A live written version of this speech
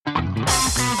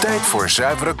Tijd voor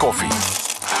Zuivere Koffie.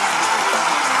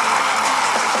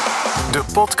 De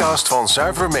podcast van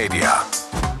Zuiver Media.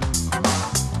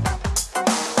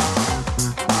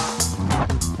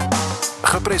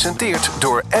 Gepresenteerd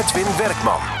door Edwin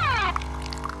Werkman.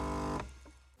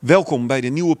 Welkom bij de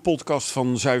nieuwe podcast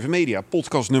van Zuiver Media,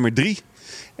 podcast nummer 3.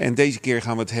 En deze keer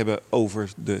gaan we het hebben over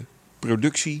de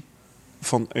productie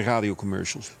van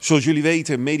radiocommercials. Zoals jullie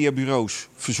weten, mediabureaus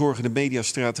verzorgen de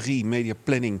mediastrategie,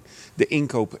 mediaplanning, de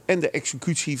inkoop en de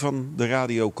executie van de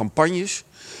radiocampagnes.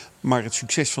 Maar het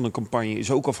succes van een campagne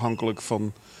is ook afhankelijk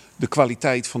van de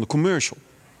kwaliteit van de commercial.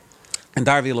 En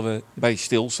daar willen we bij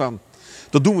stilstaan.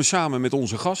 Dat doen we samen met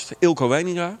onze gast, Eelco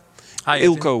Wijninga. Hi,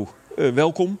 Eelco,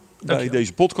 welkom bij Dankjewel.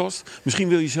 deze podcast. Misschien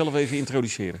wil je jezelf even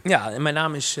introduceren. Ja, mijn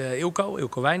naam is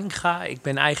Eelco Wijninga. Ik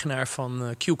ben eigenaar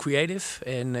van Q Creative.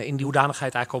 En in die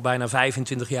hoedanigheid eigenlijk al bijna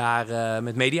 25 jaar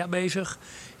met media bezig.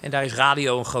 En daar is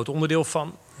radio een groot onderdeel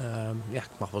van. Ik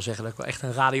mag wel zeggen dat ik wel echt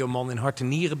een radioman in hart en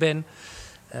nieren ben.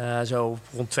 Zo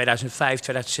rond 2005,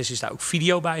 2006 is daar ook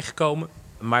video bij gekomen.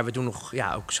 Maar we doen nog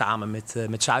ook samen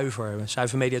met Zuiver. Met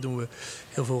Zuivere Media doen we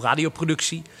heel veel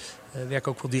radioproductie.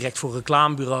 Werken ook wel direct voor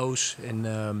reclamebureaus.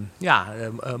 En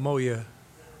mooie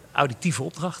auditieve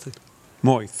opdrachten.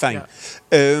 Mooi, fijn.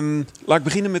 Ja. Laat ik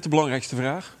beginnen met de belangrijkste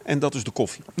vraag. En dat is de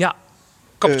koffie. Ja,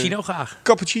 cappuccino graag.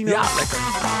 Cappuccino? Ja, lekker.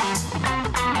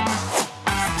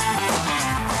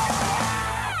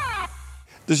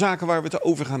 De zaken waar we het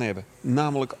over gaan hebben.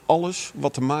 Namelijk alles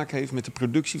wat te maken heeft met de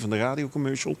productie van de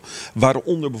radiocommercial.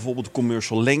 Waaronder bijvoorbeeld de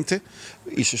commercial lengte.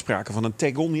 Is er sprake van een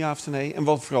tag-on, ja of nee? En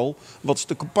wat is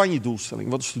de campagnedoelstelling?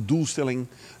 Wat is de doelstelling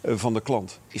van de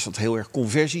klant? Is dat heel erg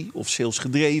conversie of sales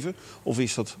gedreven? Of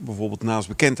is dat bijvoorbeeld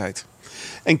naamsbekendheid?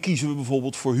 En kiezen we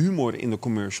bijvoorbeeld voor humor in de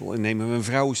commercial? En nemen we een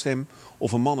vrouwenstem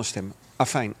of een mannenstem?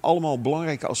 Afijn, allemaal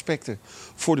belangrijke aspecten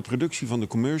voor de productie van de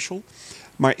commercial.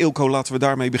 Maar Eelco, laten we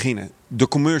daarmee beginnen. De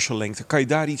commercial lengte, kan je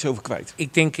daar iets over kwijt?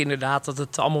 Ik denk inderdaad dat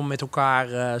het allemaal met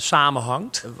elkaar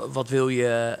samenhangt. Wat wil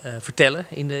je vertellen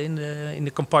in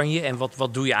de campagne en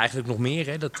wat doe je eigenlijk nog meer?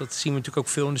 Hè? Dat zien we natuurlijk ook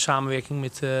veel in de samenwerking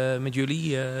met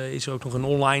jullie. Is er ook nog een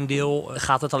online deel?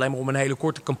 Gaat het alleen maar om een hele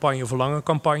korte campagne of een lange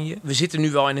campagne? We zitten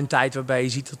nu wel in een tijd waarbij je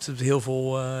ziet dat er heel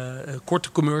veel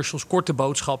korte commercials, korte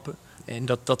boodschappen. En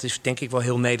dat is denk ik wel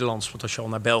heel Nederlands. Want als je al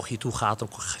naar België toe gaat,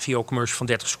 ook videocommercials van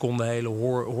 30 seconden, hele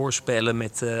hoorspellen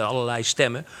met allerlei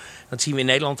stemmen. Dat zien we in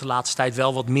Nederland de laatste tijd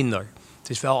wel wat minder. Het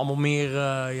is wel allemaal meer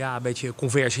een beetje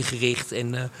conversiegericht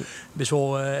en best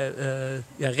wel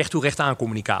recht toe recht aan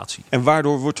communicatie. En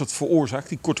waardoor wordt dat veroorzaakt,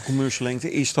 die korte commercial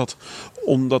lengte? Is dat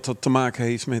omdat dat te maken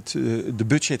heeft met de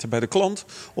budgetten bij de klant?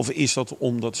 Of is dat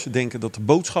omdat ze denken dat de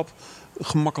boodschap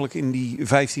gemakkelijk in die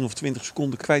 15 of 20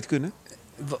 seconden kwijt kunnen?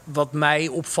 Wat mij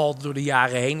opvalt door de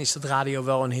jaren heen is dat radio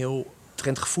wel een heel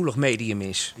trendgevoelig medium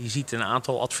is. Je ziet een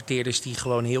aantal adverteerders die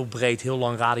gewoon heel breed, heel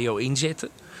lang radio inzetten.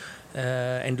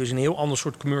 En dus een heel ander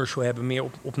soort commercial hebben, meer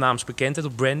op naamsbekendheid,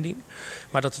 op branding.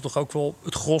 Maar dat er toch ook wel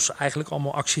het gros eigenlijk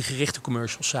allemaal actiegerichte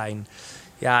commercials zijn.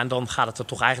 Ja, en dan gaat het er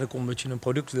toch eigenlijk om dat je een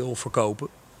product wil verkopen.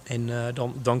 En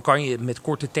dan kan je met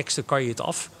korte teksten kan je het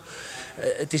af.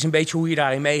 Het is een beetje hoe je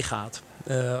daarin meegaat.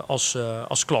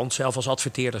 Als klant, zelf als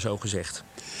adverteerder zo gezegd.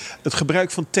 Het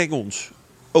gebruik van tag-ons,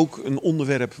 ook een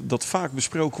onderwerp dat vaak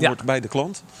besproken wordt bij de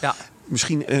klant. Ja.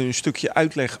 Misschien een stukje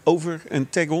uitleg over een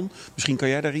tag-on. Misschien kan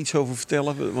jij daar iets over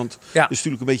vertellen. Want het is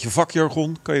natuurlijk een beetje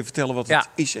vakjargon. Kan je vertellen wat het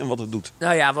is en wat het doet?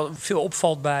 Nou ja, wat veel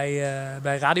opvalt bij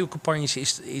radiocampagnes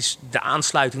is de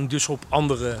aansluiting dus op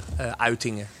andere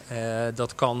uitingen.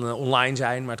 Dat kan online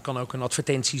zijn, maar het kan ook een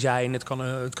advertentie zijn. Het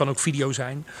kan ook video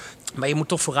zijn. Maar je moet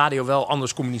toch voor radio wel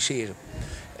anders communiceren.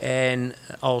 En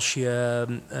als je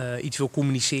iets wil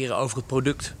communiceren over het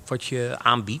product wat je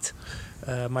aanbiedt,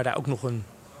 maar daar ook nog een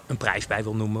prijs bij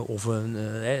wil noemen of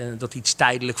dat iets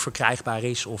tijdelijk verkrijgbaar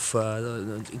is. Of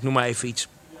ik noem maar even iets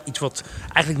wat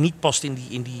eigenlijk niet past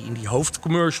in die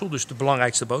hoofdcommercial, dus de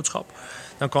belangrijkste boodschap.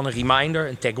 Dan kan een reminder,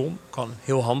 een tag-on, kan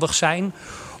heel handig zijn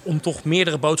om toch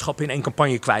meerdere boodschappen in één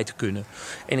campagne kwijt te kunnen.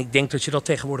 En ik denk dat je dat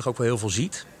tegenwoordig ook wel heel veel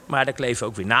ziet. Maar daar kleven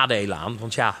ook weer nadelen aan.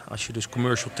 Want ja, als je dus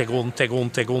commercial,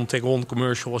 tag-on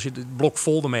commercial, als je het blok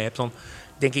vol ermee hebt, dan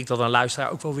denk ik dat een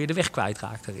luisteraar ook wel weer de weg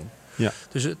kwijtraakt daarin. Ja.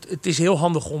 Dus het is heel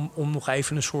handig om nog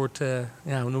even een soort,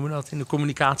 hoe noemen we dat, in de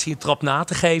communicatie een trap na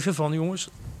te geven van jongens,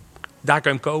 daar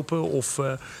kan je hem kopen of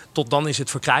tot dan is het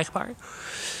verkrijgbaar.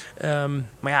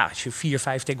 Maar ja, als je 4,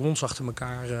 5 tag-ons achter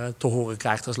elkaar te horen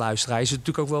krijgt als luisteraar, is het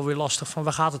natuurlijk ook wel weer lastig van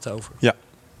waar gaat het over? Ja.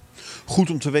 Goed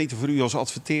om te weten voor u als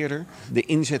adverteerder. De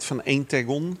inzet van 1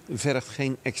 tag-on vergt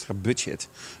geen extra budget.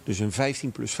 Dus een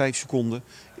 15 plus 5 seconden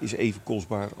is even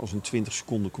kostbaar als een 20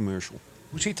 seconden commercial.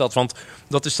 Hoe zit dat? Want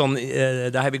dat is dan,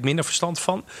 daar heb ik minder verstand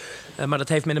van. Maar dat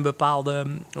heeft met een bepaalde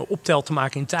optel te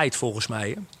maken in tijd volgens mij.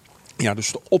 Hè? Ja,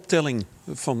 dus de optelling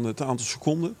van het aantal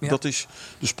seconden, Ja. dat is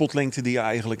de spotlengte die je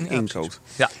eigenlijk inkoopt.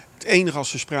 Ja. Het enige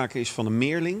als er sprake is van een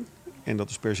meerling, en dat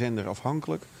is per zender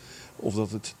afhankelijk, of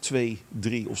dat het 2,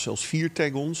 3 of zelfs 4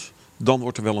 tag-ons, dan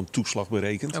wordt er wel een toeslag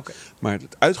berekend. Okay. Maar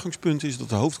het uitgangspunt is dat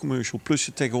de hoofdcommercial plus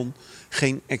de tag-on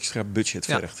geen extra budget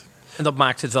vergt. En dat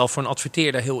maakt het wel voor een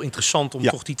adverteerder heel interessant om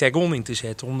toch die tag-on in te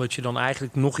zetten. Omdat je dan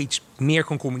eigenlijk nog iets meer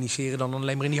kan communiceren dan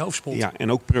alleen maar in die hoofdspot. Ja,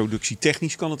 en ook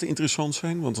productietechnisch kan het interessant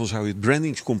zijn. Want dan zou je het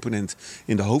brandingscomponent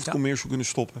in de hoofdcommercial kunnen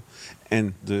stoppen.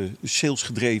 En de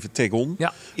salesgedreven tag-on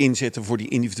inzetten voor die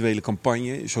individuele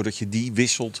campagne. Zodat je die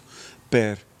wisselt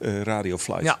per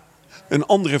radioflight. Ja. Een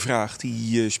andere vraag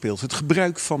die speelt. Het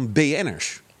gebruik van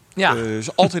BN'ers. Ja. Er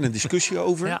is altijd een discussie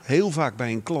over. Ja. Heel vaak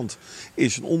bij een klant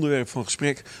is een onderwerp van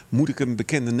gesprek. Moet ik een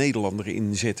bekende Nederlander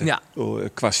inzetten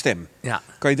qua stem? Ja.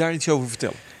 Kan je daar iets over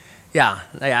vertellen? Ja,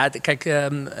 nou ja, kijk,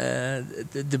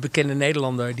 de bekende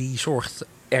Nederlander die zorgt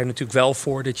er natuurlijk wel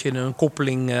voor dat je een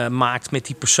koppeling maakt met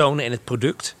die personen en het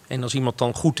product. En als iemand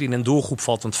dan goed in een doelgroep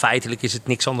valt, want feitelijk is het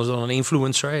niks anders dan een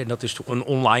influencer. En dat is toch een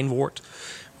online woord.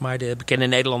 Maar de bekende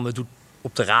Nederlander doet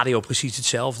op de radio precies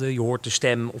hetzelfde. Je hoort de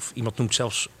stem of iemand noemt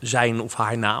zelfs zijn of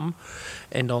haar naam.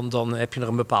 En dan heb je er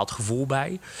een bepaald gevoel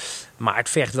bij. Maar het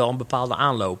vergt wel een bepaalde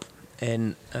aanloop.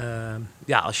 En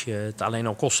als je het alleen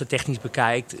al kostentechnisch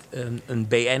bekijkt, een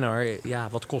BN'er,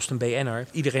 wat kost een BN'er?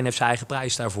 Iedereen heeft zijn eigen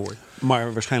prijs daarvoor.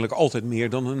 Maar waarschijnlijk altijd meer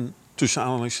dan een tussen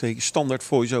aanhalingstekens standaard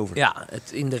voice-over. Ja,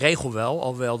 in de regel wel.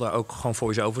 Alhoewel er ook gewoon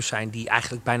voice-overs zijn die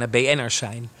eigenlijk bijna BN'ers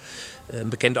zijn. Een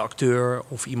bekende acteur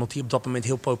of iemand die op dat moment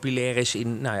heel populair is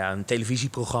in een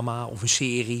televisieprogramma of een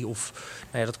serie. Of,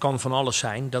 dat kan van alles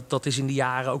zijn. Dat is in de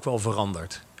jaren ook wel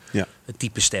veranderd. Ja. Het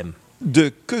type stem.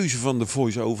 De keuze van de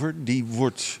voice-over die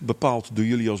wordt bepaald door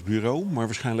jullie als bureau, maar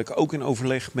waarschijnlijk ook in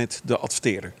overleg met de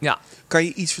adverteerder. Ja. Kan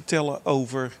je iets vertellen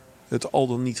over het al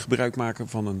dan niet gebruik maken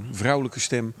van een vrouwelijke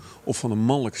stem of van een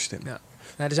mannelijke stem? Ja.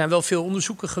 Nou, er zijn wel veel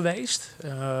onderzoeken geweest,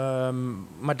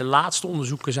 maar de laatste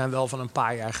onderzoeken zijn wel van een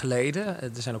paar jaar geleden.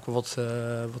 Er zijn ook wel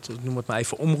wat noem het maar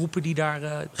even, omroepen die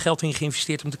daar geld in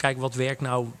geïnvesteerd om te kijken wat werkt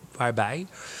nou waarbij.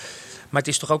 Maar het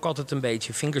is toch ook altijd een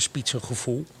beetje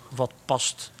vingerspitsengevoel. Wat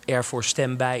past er voor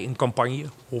stem bij een campagne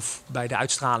of bij de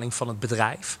uitstraling van het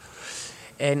bedrijf?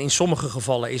 En in sommige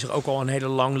gevallen is er ook al een hele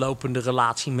langlopende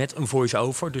relatie met een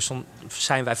voice-over. Dus dan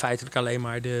zijn wij feitelijk alleen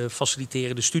maar de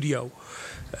faciliterende studio.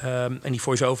 En die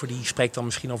voice-over die spreekt dan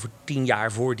misschien over 10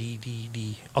 jaar voor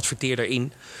die adverteerder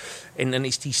in. En dan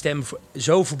is die stem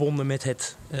zo verbonden met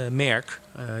het merk.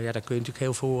 Daar kun je natuurlijk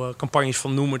heel veel campagnes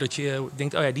van noemen. Dat je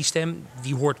denkt, die stem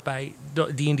die hoort bij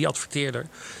die en die adverteerder.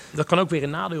 Dat kan ook weer een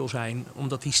nadeel zijn.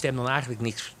 Omdat die stem dan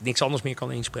eigenlijk niks anders meer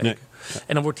kan inspreken. Nee. Ja.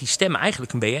 En dan wordt die stem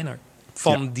eigenlijk een BN'er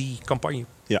van die campagne.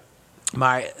 Ja.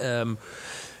 Maar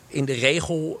in de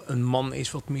regel, een man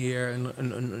is wat meer,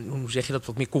 hoe zeg je dat,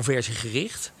 wat meer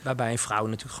conversiegericht. Waarbij een vrouw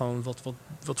natuurlijk gewoon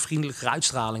wat vriendelijkere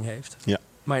uitstraling heeft. Ja.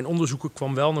 Maar in onderzoeken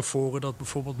kwam wel naar voren dat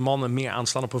bijvoorbeeld mannen meer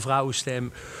aanslaan op een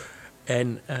vrouwenstem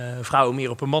en vrouwen meer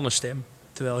op een mannenstem.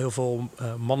 Terwijl heel veel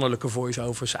mannelijke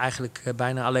voice-overs eigenlijk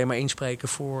bijna alleen maar inspreken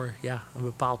voor een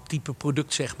bepaald type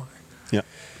product, zeg maar. Ja.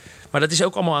 Maar dat is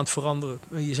ook allemaal aan het veranderen.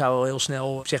 Je zou al heel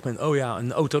snel zeggen,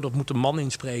 een auto dat moet een man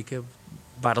inspreken.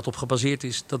 Waar dat op gebaseerd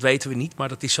is, dat weten we niet. Maar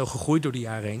dat is zo gegroeid door de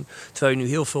jaren heen. Terwijl je nu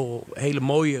heel veel hele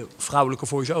mooie vrouwelijke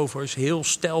voice-overs heel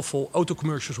stijlvol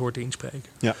autocommercials hoort inspreken.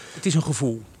 Ja. Het is een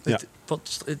gevoel. Ja.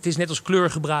 Het is net als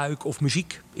kleurgebruik of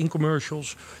muziek in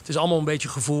commercials. Het is allemaal een beetje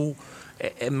gevoel.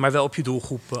 Maar wel op je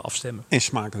doelgroep afstemmen. En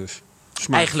smaak dus.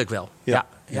 Smaak. Eigenlijk wel, ja.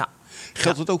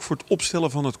 Geldt het ook voor het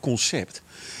opstellen van het concept?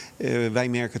 Wij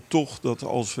merken toch dat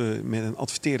als we met een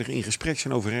adverteerder in gesprek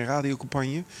zijn over een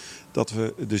radiocampagne, dat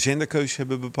we de zenderkeuze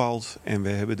hebben bepaald en we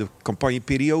hebben de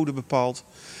campagneperiode bepaald.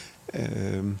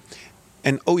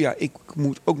 En ik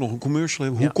moet ook nog een commercial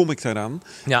hebben. Hoe kom ik daaraan?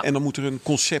 Ja. En dan moet er een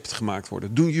concept gemaakt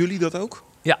worden. Doen jullie dat ook?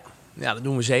 Ja, dat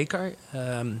doen we zeker.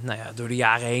 Door de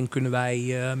jaren heen kunnen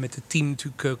wij met het team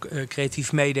natuurlijk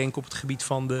creatief meedenken op het gebied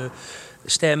van de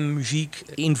stem, muziek,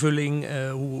 invulling.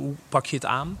 Hoe pak je het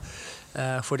aan?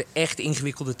 Voor de echt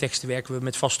ingewikkelde teksten werken we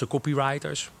met vaste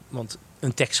copywriters. Want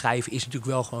een tekst schrijven is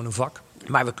natuurlijk wel gewoon een vak.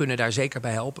 Maar we kunnen daar zeker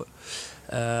bij helpen.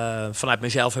 Vanuit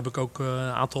mezelf heb ik ook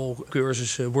een aantal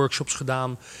cursussen, workshops gedaan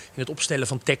in het opstellen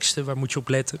van teksten. Waar moet je op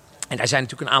letten? En daar zijn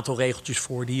natuurlijk een aantal regeltjes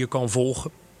voor die je kan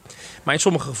volgen. Maar in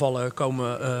sommige gevallen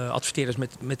komen adverteerders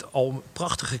met al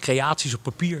prachtige creaties op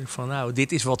papier. Van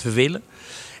dit is wat we willen.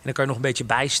 En dan kan je nog een beetje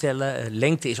bijstellen.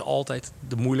 Lengte is altijd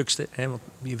de moeilijkste. Hè, want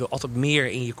je wil altijd meer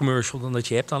in je commercial dan dat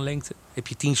je hebt aan lengte. Heb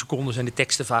je 10 seconden, zijn de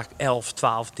teksten vaak 11,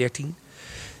 12, 13.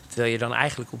 Terwijl je dan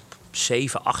eigenlijk op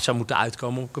 7, 8 zou moeten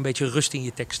uitkomen om ook een beetje rust in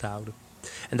je tekst te houden.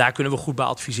 En daar kunnen we goed bij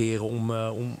adviseren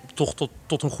om toch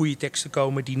tot een goede tekst te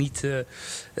komen die niet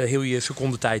heel je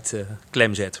secondetijd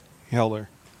klem zet. Helder.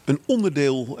 Een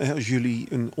onderdeel, als jullie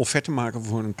een offerte maken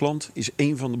voor een klant, is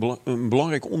een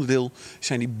belangrijk onderdeel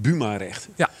zijn die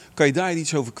Buma-rechten. Ja. Kan je daar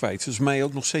iets over kwijt? Dat is mij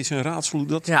ook nog steeds een raadsel hoe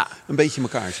dat een beetje in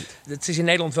elkaar zit. Het is in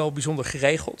Nederland wel bijzonder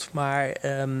geregeld. Maar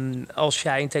als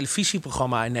jij een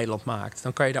televisieprogramma in Nederland maakt,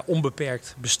 dan kan je daar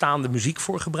onbeperkt bestaande muziek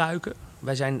voor gebruiken.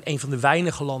 Wij zijn een van de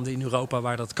weinige landen in Europa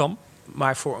waar dat kan.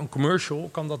 Maar voor een commercial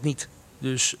kan dat niet.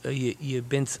 Dus je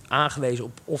bent aangewezen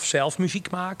op of zelf muziek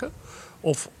maken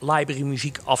of library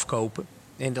muziek afkopen.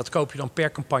 En dat koop je dan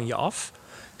per campagne af.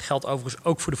 Geldt overigens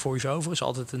ook voor de voice-over. Het is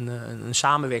altijd een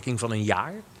samenwerking van een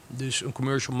jaar. Dus een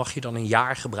commercial mag je dan een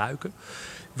jaar gebruiken.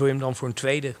 Wil je hem dan voor een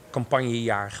tweede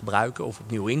campagnejaar gebruiken of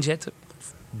opnieuw inzetten,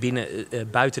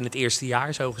 buiten het eerste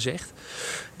jaar zo gezegd,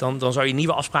 dan zou je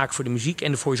nieuwe afspraken voor de muziek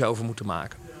en de voice-over moeten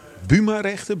maken.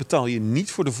 Buma-rechten betaal je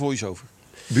niet voor de voice-over?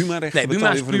 Nee,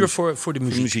 Buma is puur voor de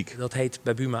muziek. Dat heet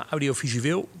bij Buma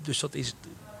audiovisueel. Dus dat is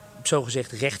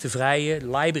zogezegd rechtenvrije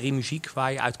library muziek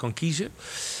waar je uit kan kiezen.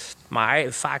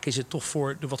 Maar vaak is het toch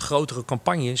voor de wat grotere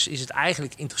campagnes is het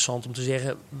eigenlijk interessant om te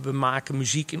zeggen, we maken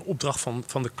muziek in opdracht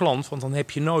van de klant. Want dan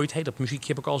heb je nooit, dat muziekje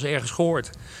heb ik al eens ergens gehoord.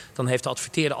 Dan heeft de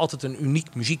adverteerder altijd een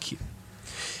uniek muziekje.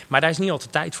 Maar daar is niet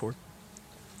altijd tijd voor.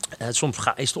 Soms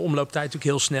is de omlooptijd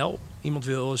natuurlijk heel snel. Iemand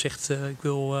zegt, ik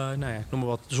noem maar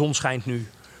wat, de zon schijnt nu.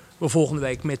 We volgende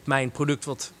week met mijn product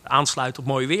wat aansluit op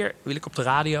mooi weer, wil ik op de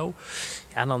radio.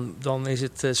 Ja, dan is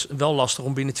het wel lastig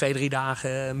om binnen 2-3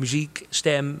 dagen muziek,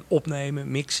 stem,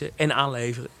 opnemen, mixen en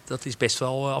aanleveren. Dat is best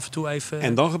wel af en toe even.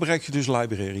 En dan gebruik je dus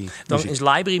library muziek. Dan is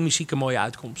library muziek een mooie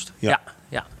uitkomst. Ja.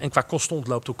 Ja. En qua kosten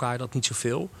ontloopt elkaar dat niet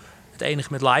zoveel. Het enige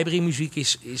met library muziek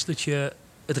is dat je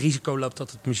het risico loopt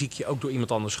dat het muziekje ook door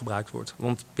iemand anders gebruikt wordt.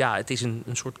 Want ja, het is een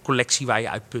soort collectie waar je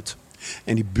uit put.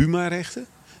 En die Buma-rechten?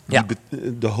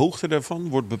 De hoogte daarvan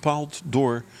wordt bepaald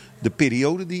door de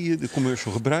periode die je de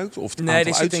commercial gebruikt? Of het aantal er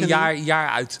zit een uitzendingen?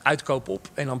 jaar uitkoop op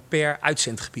en dan per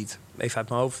uitzendgebied. Even uit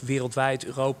mijn hoofd, wereldwijd,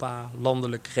 Europa,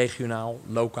 landelijk, regionaal,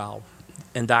 lokaal.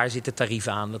 En daar zitten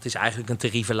tarieven aan. Dat is eigenlijk een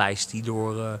tarievenlijst die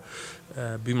door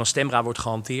Buma Stemra wordt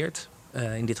gehanteerd.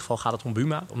 In dit geval gaat het om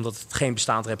Buma, omdat het geen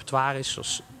bestaand repertoire is.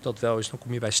 Als dat wel is, dan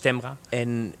kom je bij Stemra.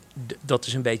 En dat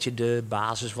is een beetje de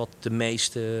basis wat de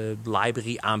meeste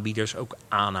library-aanbieders ook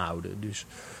aanhouden. Dus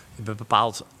je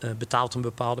betaalt een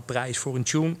bepaalde prijs voor een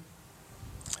tune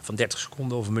van 30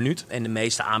 seconden of een minuut. En de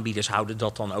meeste aanbieders houden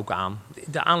dat dan ook aan.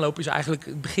 De aanloop is eigenlijk,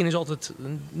 het begin is altijd,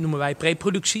 noemen wij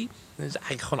preproductie. Het is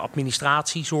eigenlijk gewoon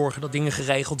administratie, zorgen dat dingen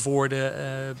geregeld worden.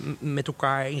 Met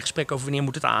elkaar in gesprek over wanneer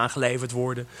moet het aangeleverd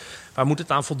worden. Waar moet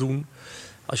het aan voldoen.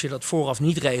 Als je dat vooraf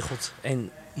niet regelt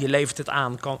en je levert het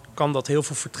aan, kan dat heel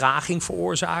veel vertraging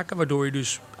veroorzaken. Waardoor je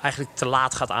dus eigenlijk te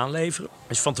laat gaat aanleveren.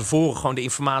 Dus van tevoren gewoon de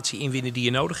informatie inwinnen die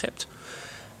je nodig hebt.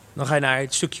 Dan ga je naar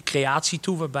het stukje creatie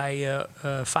toe, waarbij je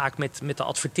vaak met de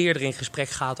adverteerder in gesprek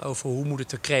gaat over hoe moet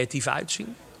het er creatief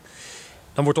uitzien.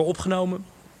 Dan wordt er opgenomen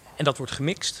en dat wordt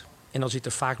gemixt. En dan zit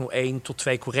er vaak nog 1 tot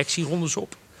 2 correctierondes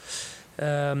op.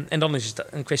 En dan is het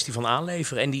een kwestie van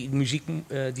aanleveren. En die muziek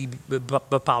die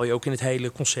bepaal je ook in het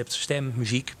hele concept stem,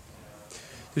 muziek.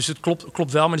 Dus het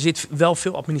klopt wel, maar er zit wel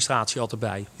veel administratie altijd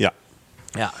bij. Ja.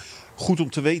 Ja. Goed om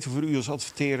te weten voor u als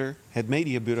adverteerder. Het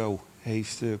mediabureau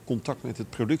heeft contact met het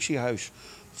productiehuis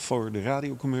voor de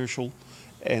radiocommercial.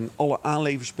 En alle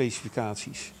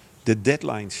aanleverspecificaties, de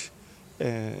deadlines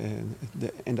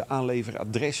en de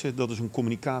aanleveradressen, dat is een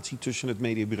communicatie tussen het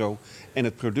mediabureau en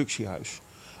het productiehuis.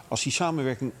 Als die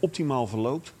samenwerking optimaal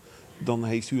verloopt, dan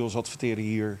heeft u als adverteerder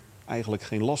hier eigenlijk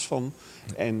geen last van.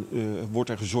 En wordt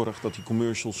er gezorgd dat die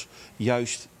commercials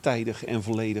juist tijdig en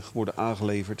volledig worden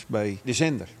aangeleverd bij de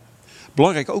zender.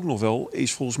 Belangrijk ook nog wel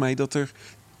is volgens mij dat er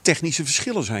technische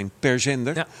verschillen zijn per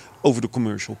zender over de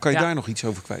commercial. Kan je daar nog iets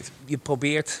over kwijt? Je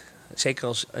probeert, zeker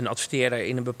als een adverteerder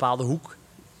in een bepaalde hoek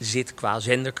zit qua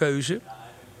zenderkeuze.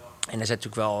 En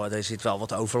er zit wel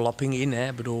wat overlapping in. Hè?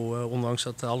 Ik bedoel, ondanks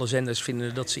dat alle zenders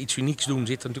vinden dat ze iets unieks doen,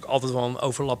 zit er natuurlijk altijd wel een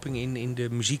overlapping in de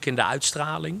muziek en de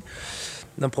uitstraling.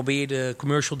 Dan probeer je de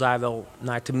commercial daar wel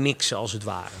naar te mixen als het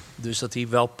ware. Dus dat die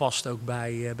wel past ook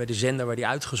bij de zender waar die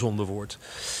uitgezonden wordt.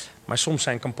 Maar soms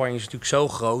zijn campagnes natuurlijk zo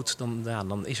groot,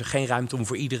 dan is er geen ruimte om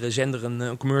voor iedere zender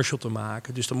een commercial te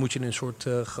maken. Dus dan moet je een soort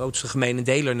grootste gemene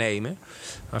deler nemen.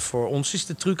 Maar voor ons is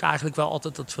de truc eigenlijk wel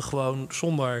altijd dat we gewoon,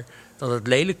 zonder dat het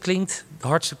lelijk klinkt, de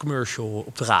hardste commercial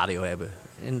op de radio hebben.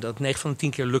 En dat 9 van de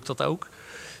 10 keer lukt dat ook.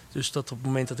 Dus dat op het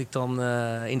moment dat ik dan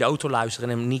in de auto luister en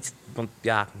hem niet... Want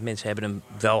ja, mensen hebben hem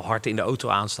wel hard in de auto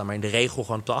aanstaan, maar in de regel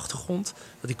gewoon op de achtergrond.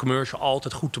 Dat die commercial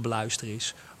altijd goed te beluisteren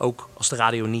is. Ook als de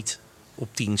radio niet op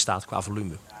 10 staat qua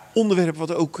volume. Onderwerp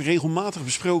wat ook regelmatig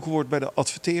besproken wordt bij de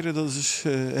adverteren, dat is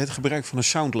het gebruik van een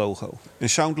soundlogo. Een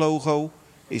soundlogo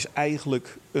is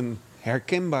eigenlijk een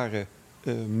herkenbare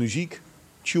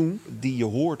muziektune die je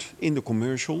hoort in de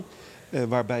commercial,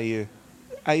 waarbij je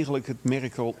eigenlijk het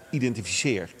merk al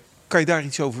identificeert. Kan je daar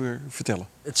iets over vertellen?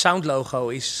 Het soundlogo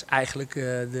is eigenlijk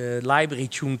de library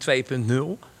tune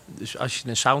 2.0. Dus als je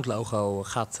een soundlogo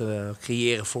gaat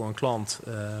creëren voor een klant,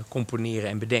 componeren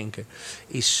en bedenken,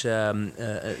 is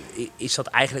dat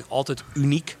eigenlijk altijd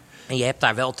uniek. En je hebt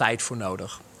daar wel tijd voor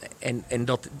nodig. En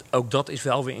dat is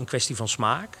wel weer een kwestie van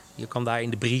smaak. Je kan daar in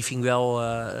de briefing wel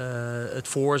het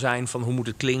voor zijn van hoe moet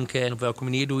het klinken en op welke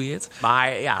manier doe je het.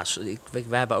 Maar ja,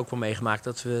 we hebben ook wel meegemaakt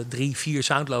dat we 3-4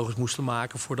 soundlogos moesten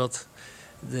maken voordat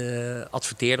de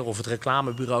adverteerder of het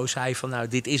reclamebureau zei van nou,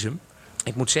 dit is hem.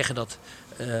 Ik moet zeggen dat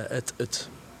het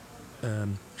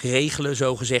regelen,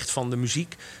 zogezegd, van de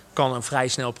muziek kan een vrij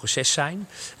snel proces zijn.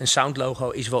 Een soundlogo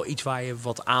is wel iets waar je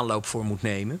wat aanloop voor moet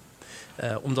nemen.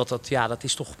 Omdat dat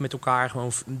is toch met elkaar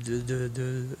gewoon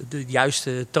de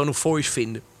juiste tone of voice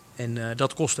vinden. En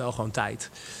dat kost wel gewoon tijd.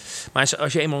 Maar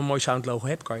als je eenmaal een mooi soundlogo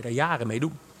hebt, kan je daar jaren mee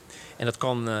doen. En dat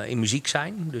kan in muziek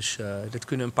zijn. Dus dat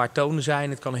kunnen een paar tonen zijn.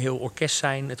 Het kan een heel orkest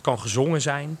zijn. Het kan gezongen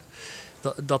zijn.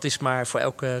 Dat is maar voor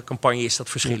elke campagne is dat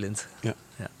verschillend. Ja.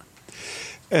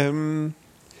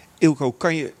 Ilko,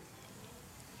 kan je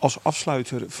als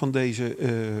afsluiter van deze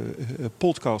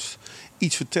podcast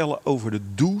iets vertellen over de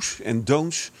do's en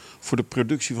don'ts voor de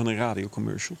productie van een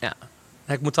radiocommercial? Ja.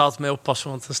 Ik moet er altijd mee oppassen,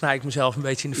 want dan snij ik mezelf een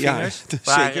beetje in de vingers.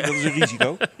 Ja, zeker. Dat is een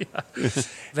risico. Ja.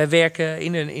 Wij werken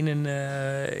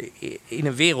in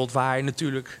een wereld waar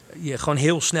natuurlijk je gewoon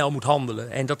heel snel moet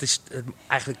handelen. En dat is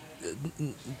eigenlijk...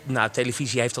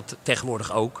 televisie heeft dat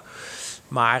tegenwoordig ook.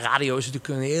 Maar radio is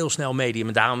natuurlijk een heel snel medium.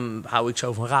 En daarom hou ik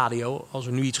zo van radio. Als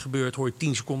er nu iets gebeurt, hoor je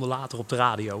 10 seconden later op de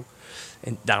radio.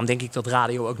 En daarom denk ik dat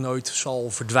radio ook nooit zal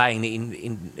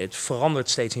verdwijnen. Het verandert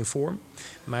steeds in vorm.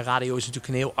 Maar radio is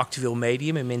natuurlijk een heel actueel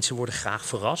medium. En mensen worden graag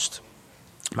verrast.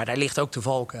 Maar daar ligt ook de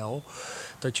valkuil.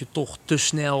 Dat je toch te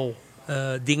snel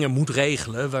dingen moet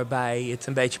regelen waarbij het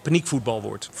een beetje paniekvoetbal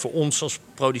wordt. Voor ons als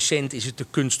producent is het de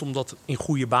kunst om dat in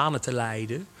goede banen te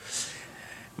leiden.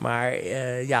 Maar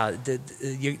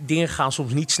dingen gaan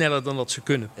soms niet sneller dan dat ze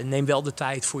kunnen. Neem wel de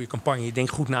tijd voor je campagne. Denk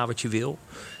goed na wat je wil.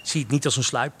 Zie het niet als een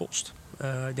sluitpost.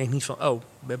 Denk niet van,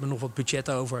 we hebben nog wat budget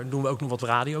over. Doen we ook nog wat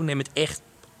radio. Neem het echt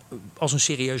als een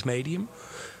serieus medium.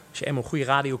 Als je eenmaal een goede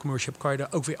radiocommercial hebt, kan je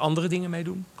daar ook weer andere dingen mee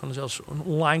doen. Je kan er zelfs een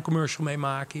online commercial mee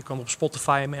maken. Je kan er op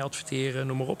Spotify mee adverteren,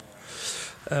 noem maar op.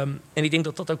 En ik denk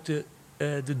dat dat ook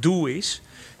de doel is.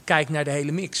 Kijk naar de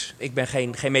hele mix. Ik ben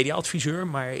geen media-adviseur,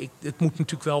 maar het moet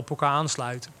natuurlijk wel op elkaar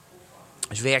aansluiten.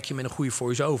 Dus werk je met een goede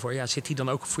voice-over, zit die dan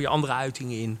ook voor je andere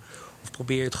uitingen in? Of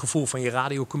probeer je het gevoel van je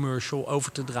radiocommercial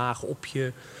over te dragen op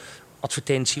je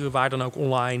advertentie, waar dan ook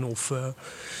online.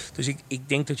 Dus ik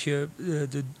denk dat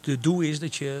de doel is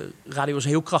dat je radio als een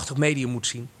heel krachtig medium moet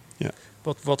zien. Ja.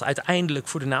 Wat uiteindelijk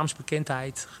voor de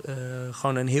naamsbekendheid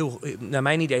gewoon naar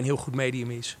mijn idee een heel goed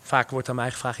medium is. Vaak wordt aan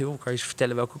mij gevraagd, joh, kan je eens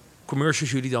vertellen welke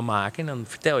commercials jullie dan maken? En dan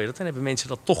vertel je dat en hebben mensen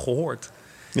dat toch gehoord.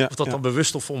 Ja, of dat dan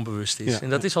bewust of onbewust is. Ja, en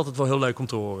dat is altijd wel heel leuk om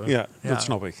te horen. Ja, dat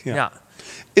snap ik. Ja.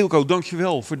 Ilko,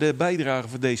 dankjewel voor de bijdrage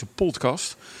voor deze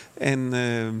podcast. En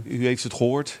u heeft het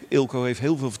gehoord. Ilko heeft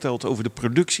heel veel verteld over de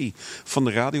productie van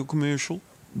de radiocommercial.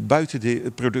 Buiten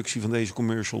de productie van deze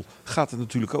commercial gaat het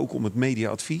natuurlijk ook om het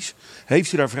mediaadvies.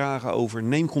 Heeft u daar vragen over?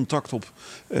 Neem contact op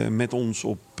met ons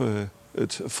op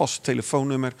het vaste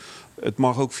telefoonnummer. Het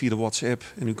mag ook via de WhatsApp.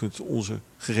 En u kunt onze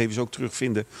gegevens ook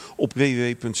terugvinden op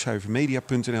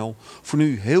www.zuivermedia.nl. Voor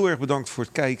nu heel erg bedankt voor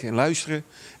het kijken en luisteren.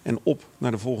 En op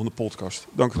naar de volgende podcast.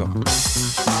 Dank u wel.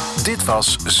 Dit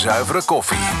was Zuivere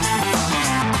Koffie.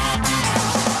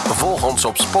 Volg ons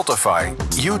op Spotify,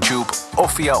 YouTube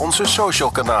of via onze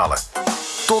social kanalen.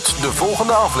 Tot de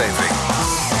volgende aflevering.